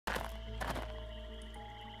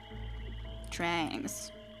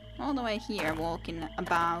trance. All the way here, walking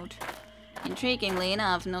about. Intriguingly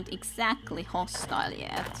enough, not exactly hostile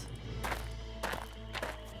yet.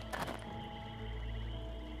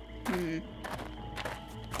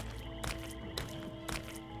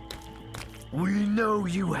 We know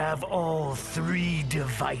you have all 3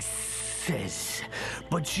 devices,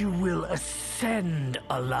 but you will ascend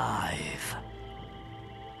alive.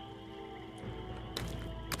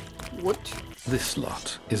 What? This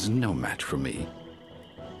lot is no match for me.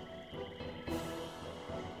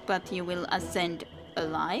 But you will ascend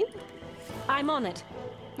alive? I'm on it.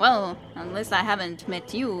 Well, unless I haven't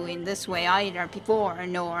met you in this way either before,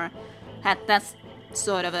 nor had that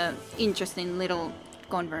sort of a interesting little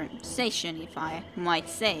conversation, if I might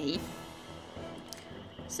say.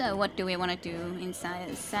 So, what do we want to do?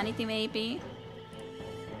 Inside sanity, maybe?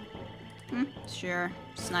 Sure.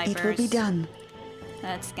 Snipers. It will be done.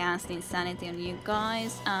 Let's cast insanity on you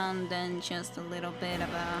guys, and then just a little bit of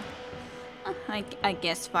a... I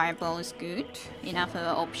guess fireball is good. Enough of an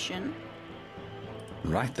option.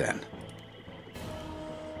 Right then.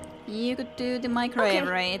 You could do the microwave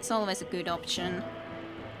ray, it's always a good option.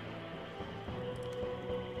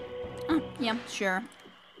 Oh, yeah, sure.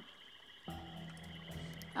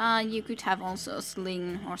 You could have also a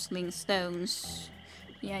sling or sling stones.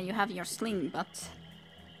 Yeah, you have your sling, but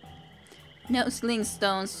no sling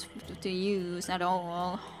stones to use at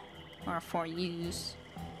all, or for use.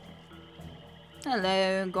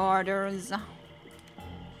 Hello, guarders.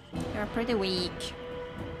 You're pretty weak.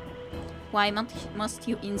 Why must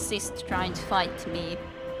you insist trying to fight me?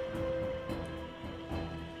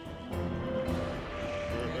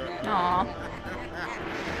 Aww.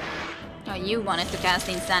 Oh, you wanted to cast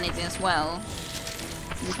insanity as well.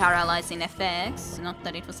 And paralyzing effects. Not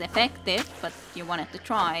that it was effective, but you wanted to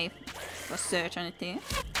try for certainty.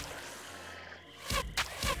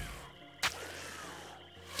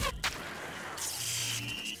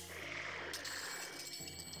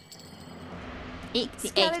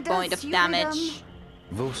 The 8 point of damage.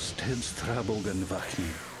 Vosteds trabogen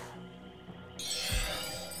vakni.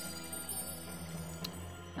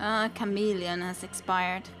 Chameleon has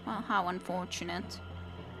expired. Well, how unfortunate.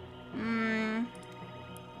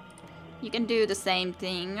 You can do the same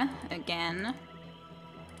thing again.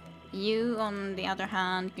 You, on the other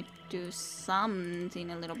hand, could do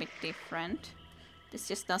something a little bit different. This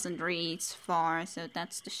just doesn't reach far, so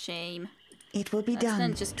that's the shame. It will be done.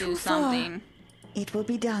 Then just do Too something. far. It will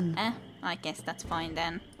be done. I guess that's fine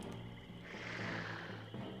then.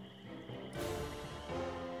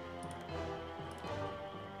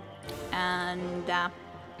 And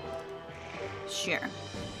sure.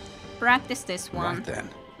 Practice this one. Right then.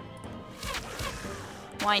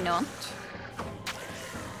 Why not?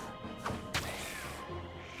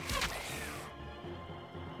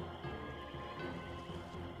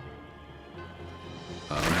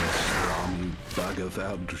 Amstrami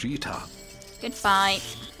Bhagavadgita. Goodbye.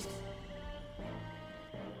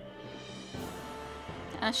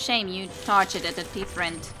 A shame you targeted a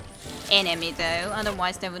different enemy though,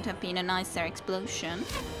 otherwise there would have been a nicer explosion.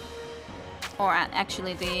 Or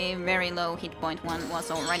actually the very low hit point one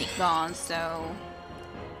was already gone, so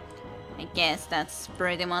I guess that's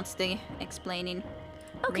pretty much the explaining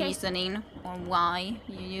reasoning or why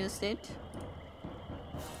you used it.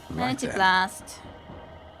 Energy blast.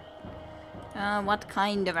 What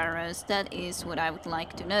kind of arrows? That is what I would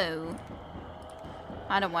like to know.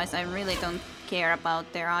 Otherwise I really don't care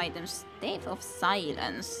about their items. Stave of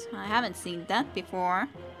Silence. I haven't seen that before.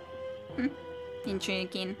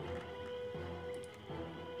 Intriguing.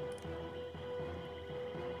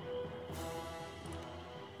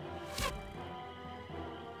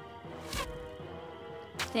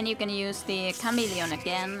 Then you can use the chameleon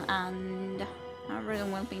again, and our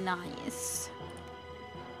room will be nice.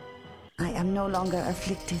 I am no longer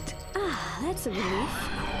afflicted. Ah, that's a relief.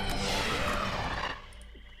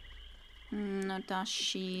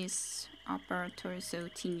 Nodashi's upper torso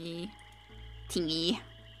thingy.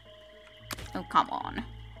 Oh, come on.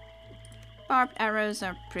 Barbed arrows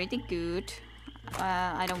are pretty good.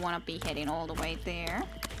 I don't want to be heading all the way there.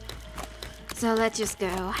 So let's just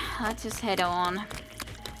go. Let's just head on.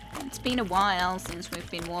 It's been a while since we've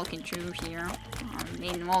been walking through here.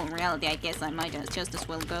 In all reality, I guess I might just as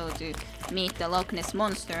well go to meet the Loch Ness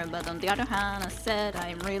Monster, but on the other hand, as said,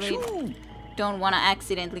 I really don't want to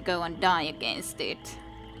accidentally go and die against it.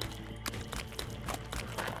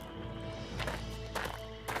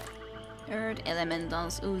 Earth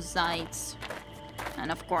elementals, oozites,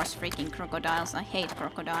 and of course freaking crocodiles. I hate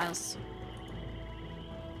crocodiles.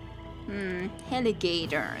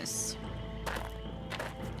 Heligators.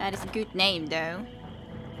 That is a good name though.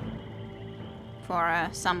 for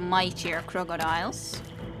some mightier crocodiles.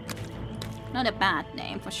 Not a bad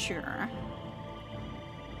name for sure.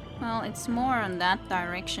 Well, it's more on that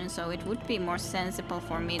direction, so it would be more sensible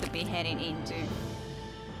for me to be heading into.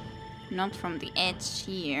 Not from the edge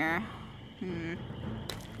here.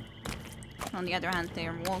 On the other hand,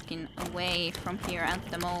 they're walking away from here at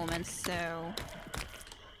the moment, so...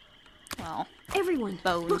 Well... Everyone,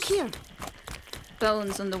 bones. look here.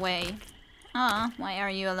 Bones on the way. Ah, why are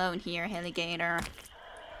you alone here, Heligator?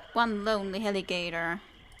 One lonely Heligator.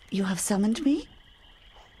 You have summoned me?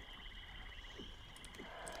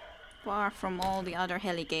 Far from all the other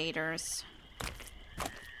Heligators.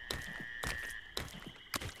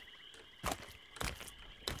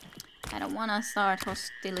 I don't wanna start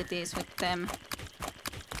hostilities with them.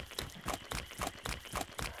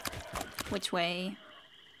 Which way?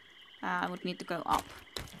 I would need to go up.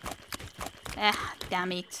 Ah,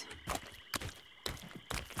 damn it.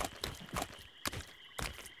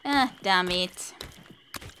 Ah, damn it.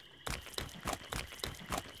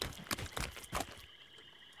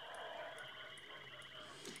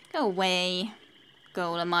 Go away,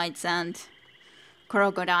 golemites and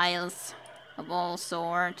crocodiles of all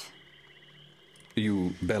sort.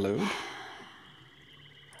 You bellowed?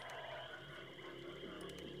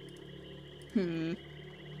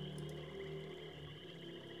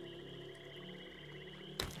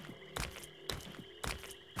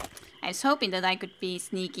 I was hoping that I could be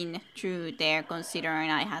sneaking through there,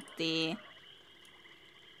 considering I had the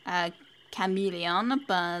chameleon,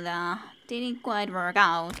 but didn't quite work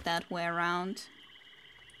out that way around.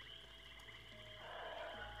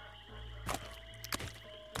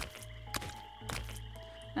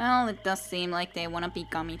 Well, it does seem like they wanna be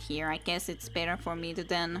coming here. I guess it's better for me to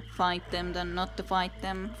then fight them than not to fight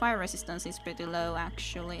them. Fire resistance is pretty low,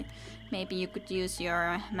 actually. Maybe you could use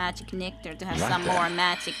your magic nectar to have some more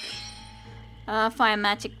magic... fire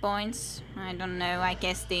magic points. I don't know, I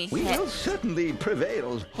guess the... We will certainly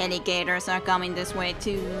prevail. Heligators are coming this way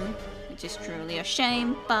too, which is truly a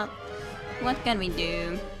shame, but what can we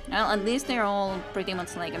do? Well, at least they're all pretty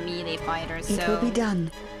much like a melee fighter, so... It will be done.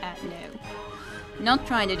 No. Not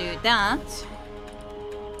trying to do that.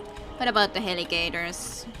 What about the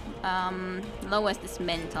Heligators? Lowest is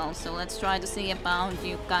mental, so let's try to see about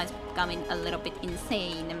you guys becoming a little bit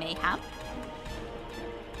insane, mayhap.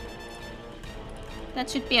 That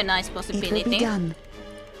should be a nice possibility. It will be done.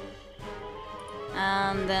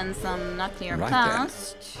 And then some nuclear Right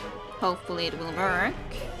blast. Hopefully it will work.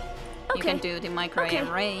 You can Okay. do the micro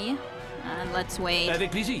array. And let's wait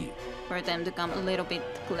Avec plaisir. for them to come a little bit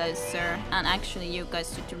closer. And actually you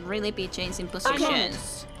guys should really be changing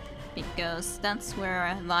positions. Because that's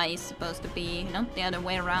where Vi is supposed to be, not the other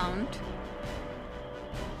way around.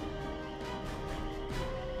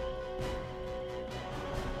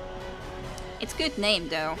 It's a good name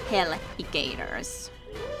though, Heligators.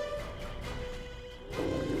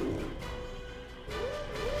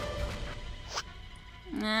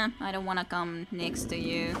 I don't wanna come next to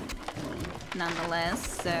you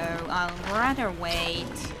nonetheless, so I'll rather wait.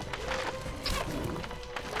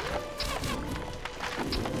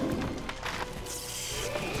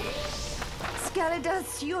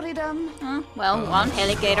 Scaridas Yuridum. Well, one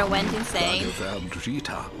Heligator went insane.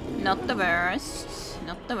 Valdrita. Not the worst.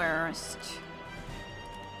 Not the worst.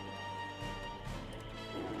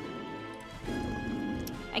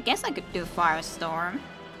 I guess I could do Firestorm.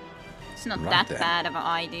 It's not Right that then. bad of an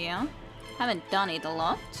idea. Haven't done it a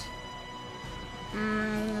lot.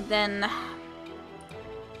 Then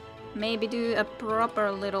maybe do a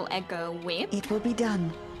proper little Echo Whip. It will be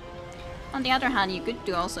done. On the other hand, you could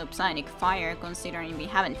do also Psionic Fire, considering we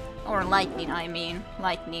haven't... Or Lightning, I mean.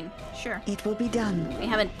 Lightning, sure. It will be done. We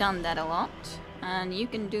haven't done that a lot. And you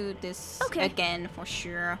can do this Okay. again for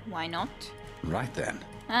sure, why not? Right then.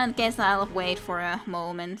 And guess I'll wait for a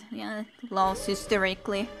moment. Yeah, lost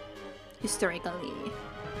hysterically.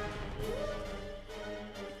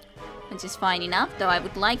 Which is fine enough, though I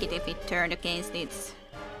would like it if it turned against its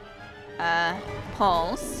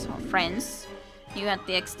pals or friends. You had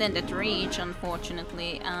the extended reach,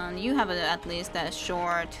 unfortunately, and you have at least a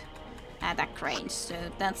short attack range, so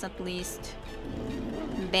that's at least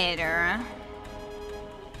better.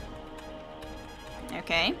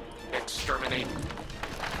 Okay. Exterminate.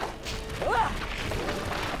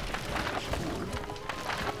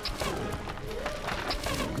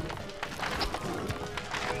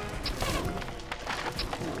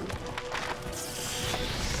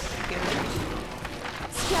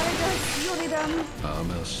 Scaridas Yuridum.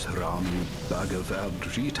 Amas Ram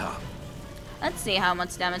Bhagavadrita. Let's see how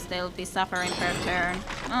much damage they'll be suffering per turn.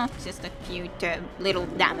 Oh, just a few little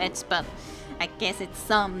damage, but I guess it's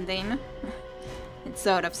something. It's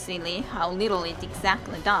sort of silly how little it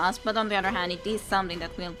exactly does, but on the other hand it is something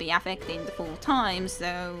that will be affecting the full time,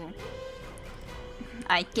 so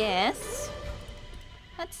I guess.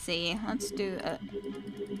 Let's see, let's do a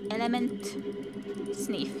element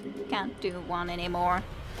sniff. Can't do one anymore.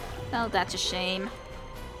 Well, that's a shame.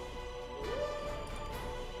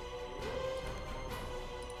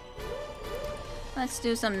 Let's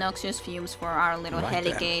do some noxious fumes for our little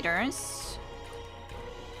alligators.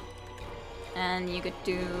 And you could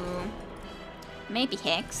do maybe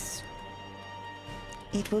hex.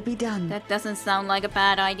 It will be done. That doesn't sound like a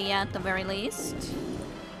bad idea at the very least.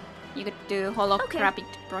 You could do holographic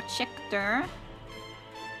projector.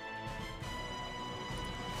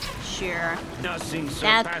 Sure. Nothing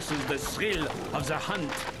surpasses the thrill of the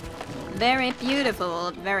hunt. Very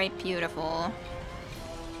beautiful, very beautiful.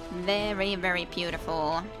 Very, very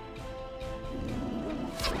beautiful.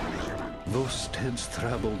 Vosteds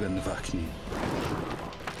trabogen vakni.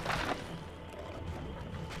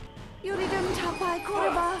 Yuridum tapai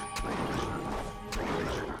koraba.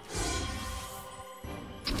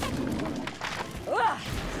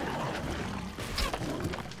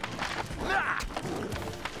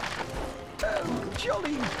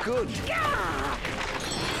 Jolly good.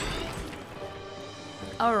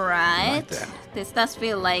 Alright. This does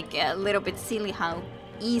feel like a little bit silly how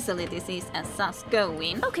easily this is as us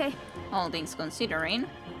going. Okay. All things considering.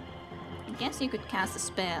 I guess you could cast a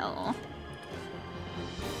spell.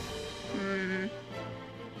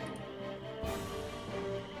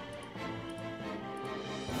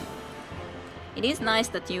 It is nice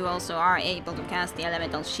that you also are able to cast the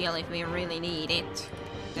elemental shield if we really need it.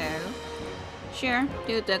 Though. Sure,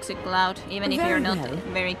 do Toxic Cloud, even if Very you're not well.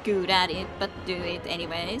 very good at it, but do it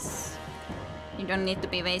anyways. You don't need to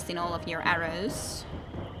be wasting all of your arrows.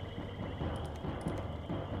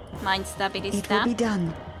 Mind stability It will stab. be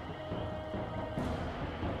done.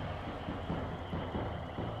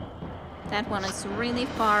 That one is really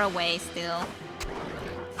far away still.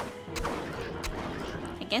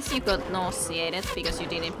 I guess you got nauseated because you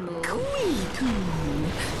didn't move.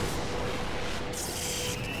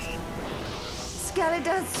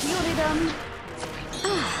 Scalidas Yuridum.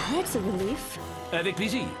 Ah, that's a relief. Avec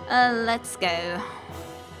plaisir. Let's go.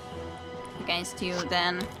 Against you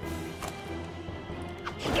then.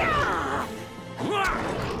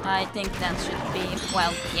 I think that should be,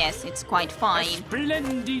 well, yes, it's quite fine.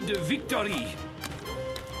 Splendid victory.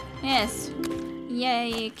 Yes.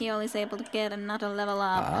 Yay, Kiel is able to get another level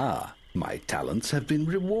up. Ah, my talents have been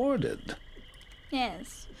rewarded.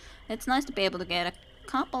 Yes. It's nice to be able to get a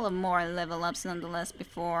couple of more level ups nonetheless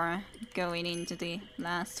before going into the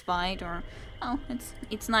last fight, or, oh,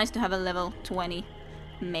 it's nice to have a level 20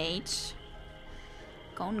 mage.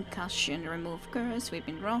 Concussion, remove curse,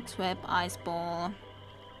 sweeping rock, sweep, ice ball.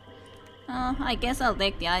 I guess I'll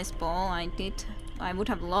take the ice ball. I would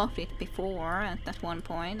have loved it before at that one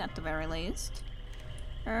point, at the very least.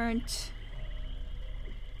 Earned.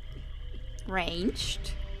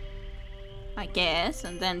 Ranged. I guess,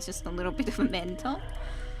 and then just a little bit of a mental.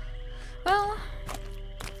 Well,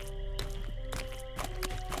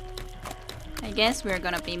 I guess we're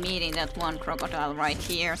gonna be meeting that one crocodile right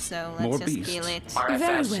here, so let's More just beasts. kill it.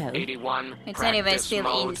 Very well. 81. It's anyway Practice still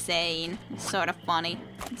mode. insane. It's sort of funny.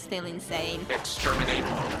 It's still insane. Exterminate.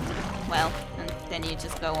 Well, and then you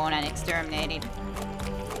just go on and exterminate it.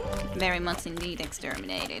 Very much indeed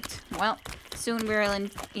exterminate it. Well, soon we're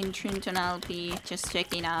in Trenton. I'll be just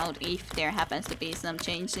checking out if there happens to be some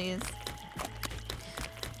changes.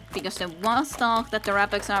 Because there was talk that the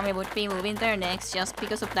Rapax army would be moving there next. Just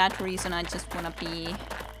because of that reason, I just wanna be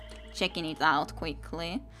checking it out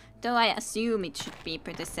quickly. Though I assume it should be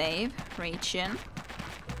pretty safe region.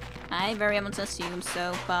 I very much assume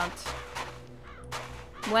so, but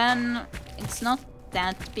when it's not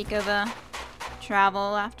that big of a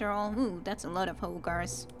travel after all. Ooh, that's a lot of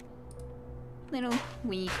Hogars. Little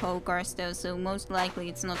weak Hogars though, so most likely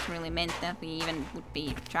it's not really meant that we even would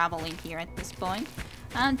be traveling here at this point.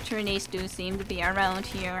 And Trinis do seem to be around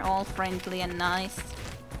here, all friendly and nice.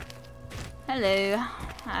 Hello,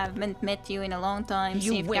 I haven't met you in a long time.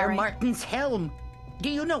 You Chief wear Gary. Martin's helm. Do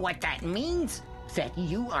you know what that means? That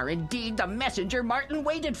you are indeed the messenger Martin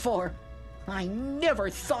waited for. I never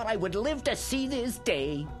thought I would live to see this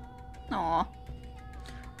day. Aw.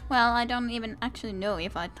 Well, I don't even actually know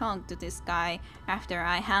if I talked to this guy after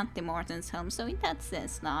I had the Morton's helm, so in that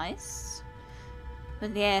sense, nice.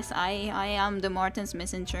 But yes, I am the Morton's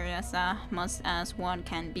messenger as much as one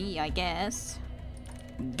can be, I guess.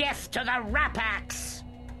 Death to the Rapax!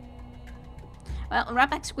 Well,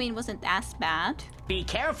 Rapax Queen wasn't as bad. Be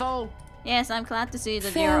careful. Yes, I'm glad to see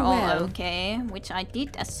that you're all Farewell. okay, which I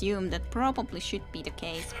did assume that probably should be the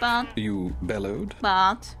case, but You bellowed?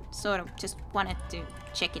 sort of just wanted to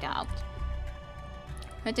check it out.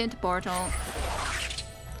 Return to portal.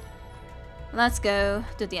 Let's go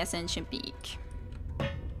to the Ascension Peak.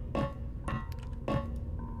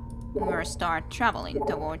 We'll start traveling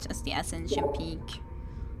towards the Ascension Peak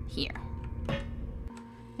here.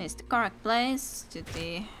 It's the correct place to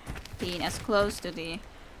being as close to the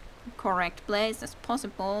correct place as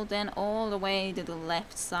possible, then all the way to the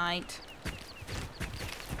left side.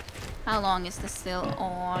 How long is this still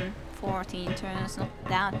on? 14 turns,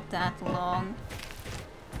 not that long.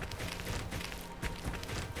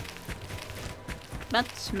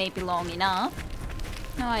 But maybe long enough.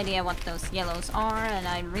 No idea what those yellows are, and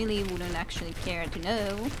I really wouldn't actually care to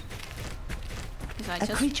know. Because I A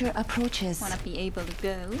just creature approaches. want to be able to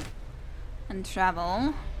go and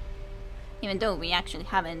travel. Even though we actually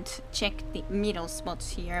haven't checked the middle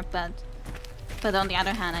spots here, but on the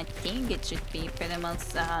other hand, I think it should be pretty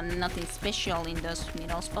much nothing special in those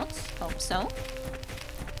middle spots. Hope so.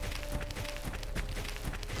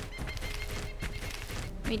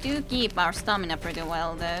 We do keep our stamina pretty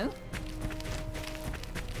well though.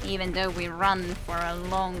 Even though we run for a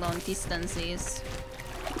long distances.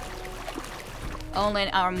 Only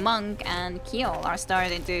our monk and Kiel are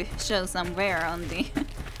starting to show some wear on the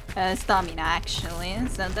stamina actually,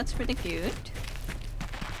 so that's pretty good.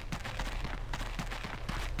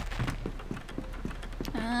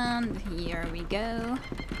 And here we go.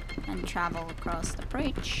 And travel across the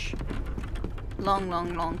bridge.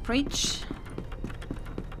 Long bridge.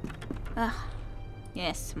 Ah,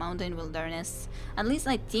 yes, mountain wilderness. At least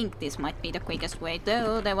I think this might be the quickest way,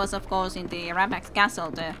 though there was of course in the Rabax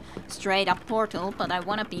Castle the straight up portal, but I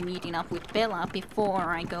wanna be meeting up with Bella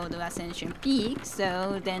before I go to Ascension Peak,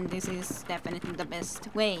 so then this is definitely the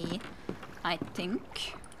best way, I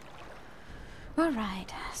think.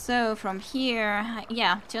 Alright, so from here,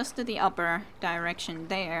 yeah, just to the upper direction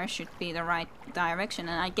there should be the right direction,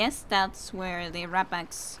 and I guess that's where the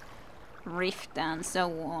Rabax Rift and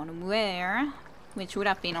so on were, which would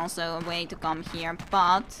have been also a way to come here,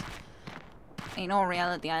 but in all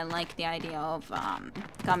reality I like the idea of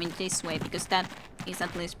coming this way, because that is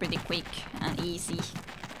at least pretty quick and easy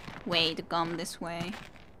way to come this way.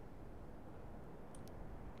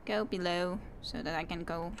 Go below so that I can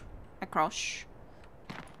go across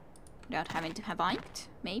without having to have hiked,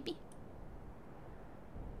 maybe?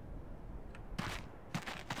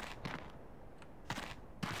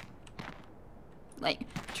 Like,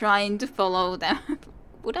 trying to follow them.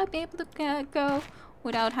 Would I be able to go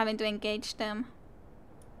without having to engage them?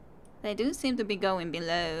 They do seem to be going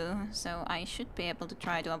below, so I should be able to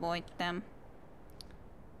try to avoid them.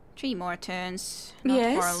 3 more turns, not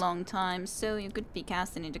for a Yes? long time, so you could be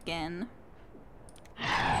casting it again.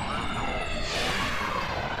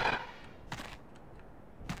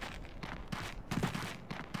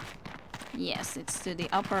 Yes, it's to the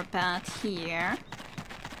upper path here.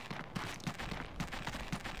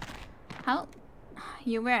 How?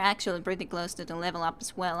 You were actually pretty close to the level up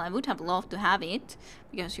as well. I would have loved to have it,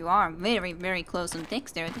 because you are very close on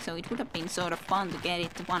dexterity, so it would have been sort of fun to get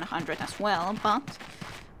it to 100 as well, but,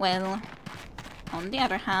 well, on the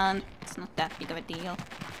other hand, it's not that big of a deal.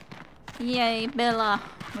 Yay, Bella!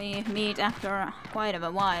 We meet after quite of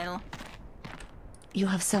a while. You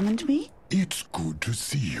have summoned me? It's good to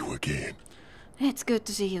see you again. It's good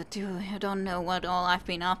to see you too. You don't know what all I've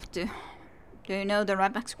been up to. Do you know the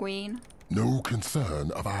Rabax Queen? No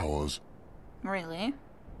concern of ours. Really?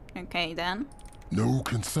 Okay then. No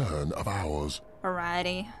concern of ours.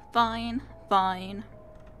 Alrighty. Fine.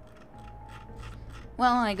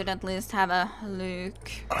 Well, I could at least have a look.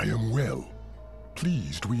 I am well.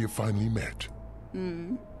 Pleased we have finally met.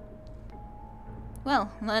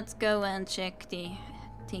 Well, let's go and check the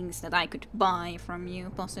things that I could buy from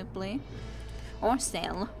you, possibly. Or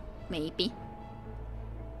sell, maybe.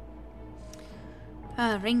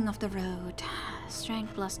 Ring of the Road.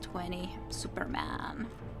 Strength plus 20. Superman.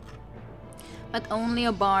 But only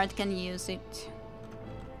a bard can use it.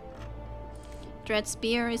 Dread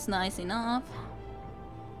Spear is nice enough.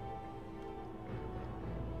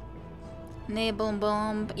 Naval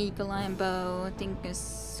Bomb, Eagle Eye Bow,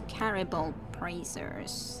 Tinker's Caribou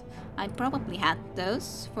Bracers. I probably had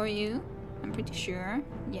those for you. I'm pretty sure.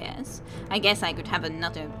 Yes. I guess I could have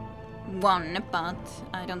another one, but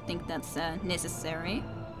I don't think that's necessary.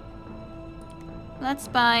 Let's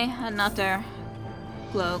buy another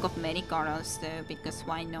Cloak of Medicaros though, because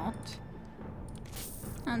why not?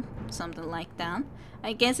 And something like that.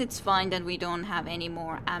 I guess it's fine that we don't have any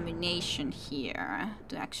more ammunition here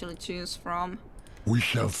to actually choose from. We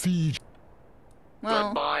shall see. Well,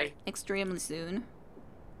 Goodbye. extremely soon.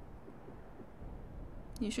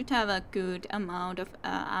 You should have a good amount of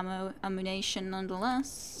ammunition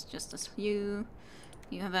nonetheless. Just as few.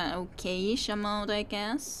 You have an okayish amount, I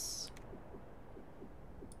guess.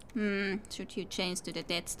 Should you change to the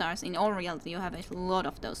Death Stars? In all reality, you have a lot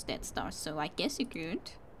of those Death Stars, so I guess you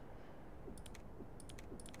could.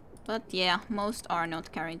 But yeah, most are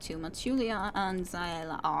not carrying too much. Julia and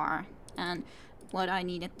Zaela are. And what I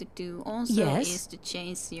needed to do also is to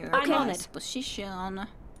change your guy's position.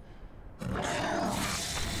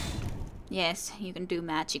 Yes, you can do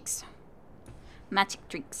magics. Magic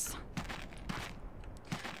tricks.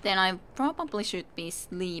 Then I probably should be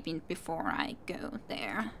sleeping before I go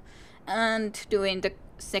there. And doing the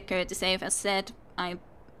security save as said, I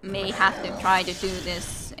may have to try to do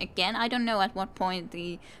this again. I don't know at what point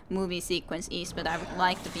the movie sequence is, but I would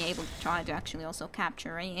like to be able to try to actually also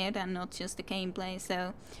capture it and not just the gameplay,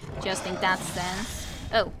 so just in that sense.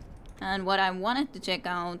 Oh, and what I wanted to check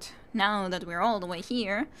out now that we're all the way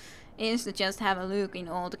here is to just have a look in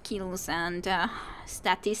all the kills and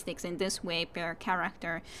statistics in this way per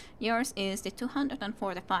character. Yours is the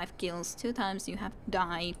 245 kills, 2 times you have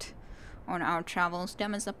died on our travels,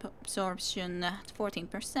 damage absorption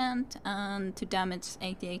 14%, and to damage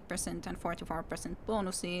 88% and 44%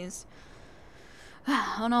 bonuses.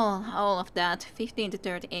 On all of that, 15 to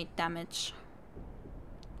 38 damage.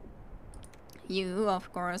 You,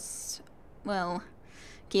 of course, well,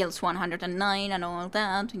 kills 109 and all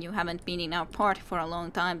that. You haven't been in our party for a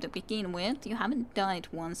long time to begin with. You haven't died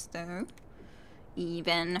once though,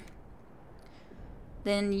 even.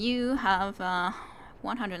 Then you have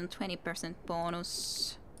 120%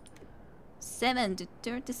 bonus, 7 to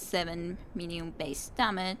 37 minimum base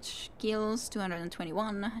damage, kills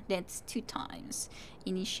 221, deaths 2 times,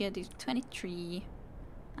 initiative 23,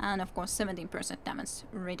 and of course 17% damage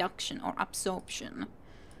reduction or absorption.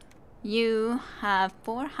 You have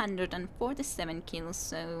 447 kills,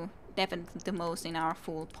 so definitely the most in our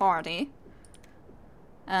full party.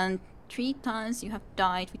 And 3 times you have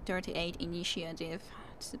died with 38 initiative.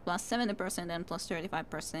 It's plus 70% and plus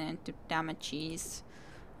 35% to damages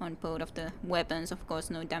on both of the weapons. Of course,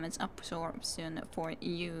 no damage absorption for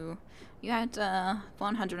you. You had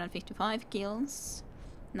 155 kills.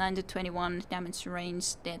 9 to 21 damage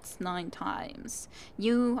range, deaths 9 times.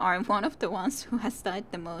 You are one of the ones who has died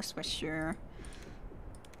the most for sure.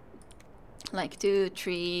 Like 2,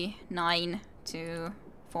 3, 9, 2,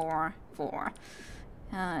 4, 4.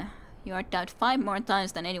 You are died 5 more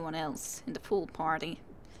times than anyone else in the full party.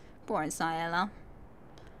 Poor Zaela.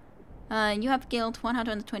 You have killed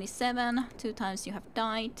 127, 2 times you have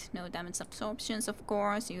died, no damage absorptions of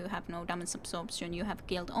course, you have no damage absorption, you have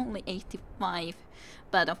killed only 85,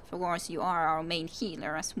 but of course you are our main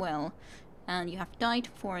healer as well. And you have died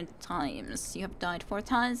 4 times, you have died 4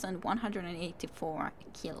 times and 184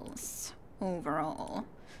 kills overall.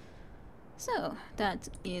 So that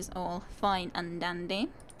is all fine and dandy.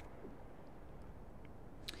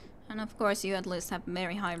 And of course you at least have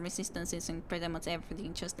very high resistances in pretty much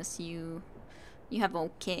everything, just as you have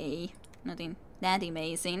okay. Nothing that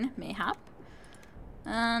amazing, mayhap.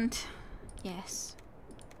 And yes,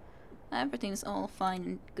 everything's all fine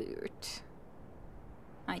and good,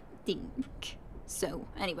 I think. So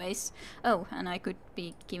anyways, oh, and I could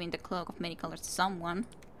be giving the Cloak of Many Colors to someone.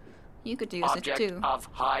 You could use it too. Object of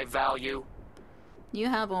high value. You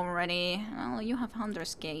have already, well, you have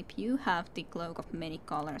Hunter's Cape, you have the Cloak of Many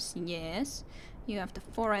Colors, yes. You have the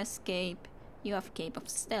Forest Cape, you have Cape of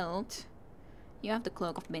Stealth, you have the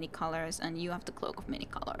Cloak of Many Colors, and you have the Cloak of Many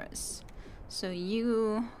Colors. So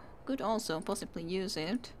you could also possibly use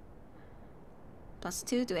it. Plus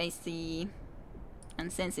 2 to AC, and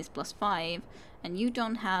Sense is plus 5, and you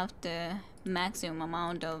don't have the maximum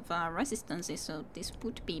amount of resistances, so this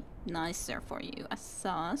would be nicer for you as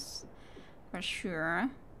sus. For sure.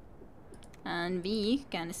 And we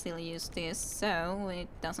can still use this so it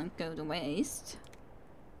doesn't go to waste.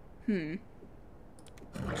 If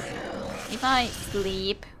I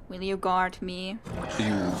sleep, will you guard me?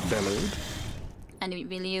 You bellowed? And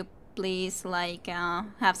will you please like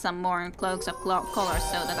have some more cloaks of colors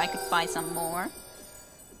so that I could buy some more?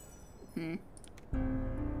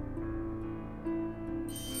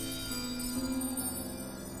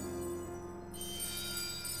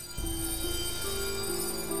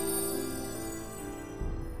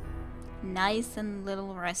 Nice and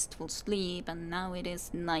little restful sleep, and now it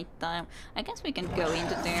is nighttime. I guess we can go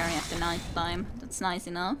into there after nighttime. That's nice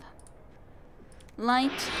enough.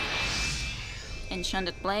 Light.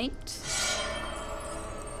 Enchanted plate.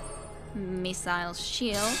 Missile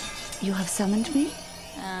shield. You have summoned me?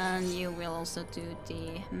 And you will also do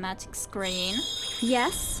the magic screen.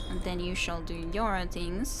 Yes? And then you shall do your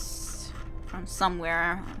things from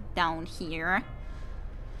somewhere down here.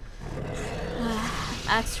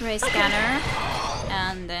 X-ray scanner.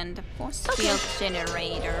 And then the force field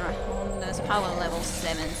generator on those power level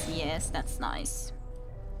 7s. Yes, that's nice.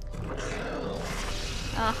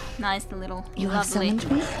 Ah, nice little You have lovely.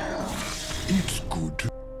 summoned me? It's good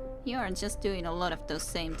to... You are just doing a lot of those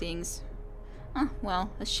same things. Well,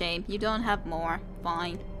 a shame. You don't have more.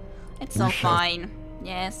 Fine. It's all fine.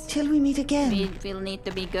 Yes. Till we meet again. We will need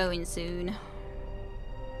to be going soon.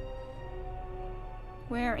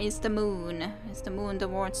 Where is the moon? Is the moon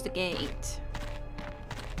towards the gate?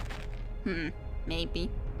 Maybe.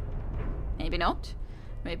 Maybe not.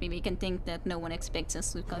 Maybe we can think that no one expects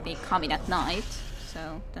us to be coming at night.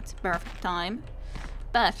 So that's a perfect time.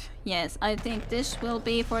 But yes, I think this will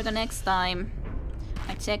be for the next time.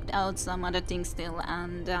 I checked out some other things still,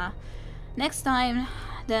 and next time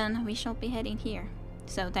then we shall be heading here.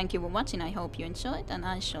 So thank you for watching, I hope you enjoyed, and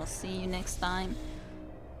I shall see you next time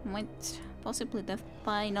with possibly the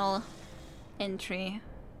final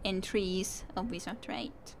entries of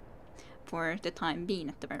Wizardry for the time being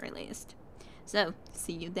at the very least. So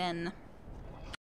see you then.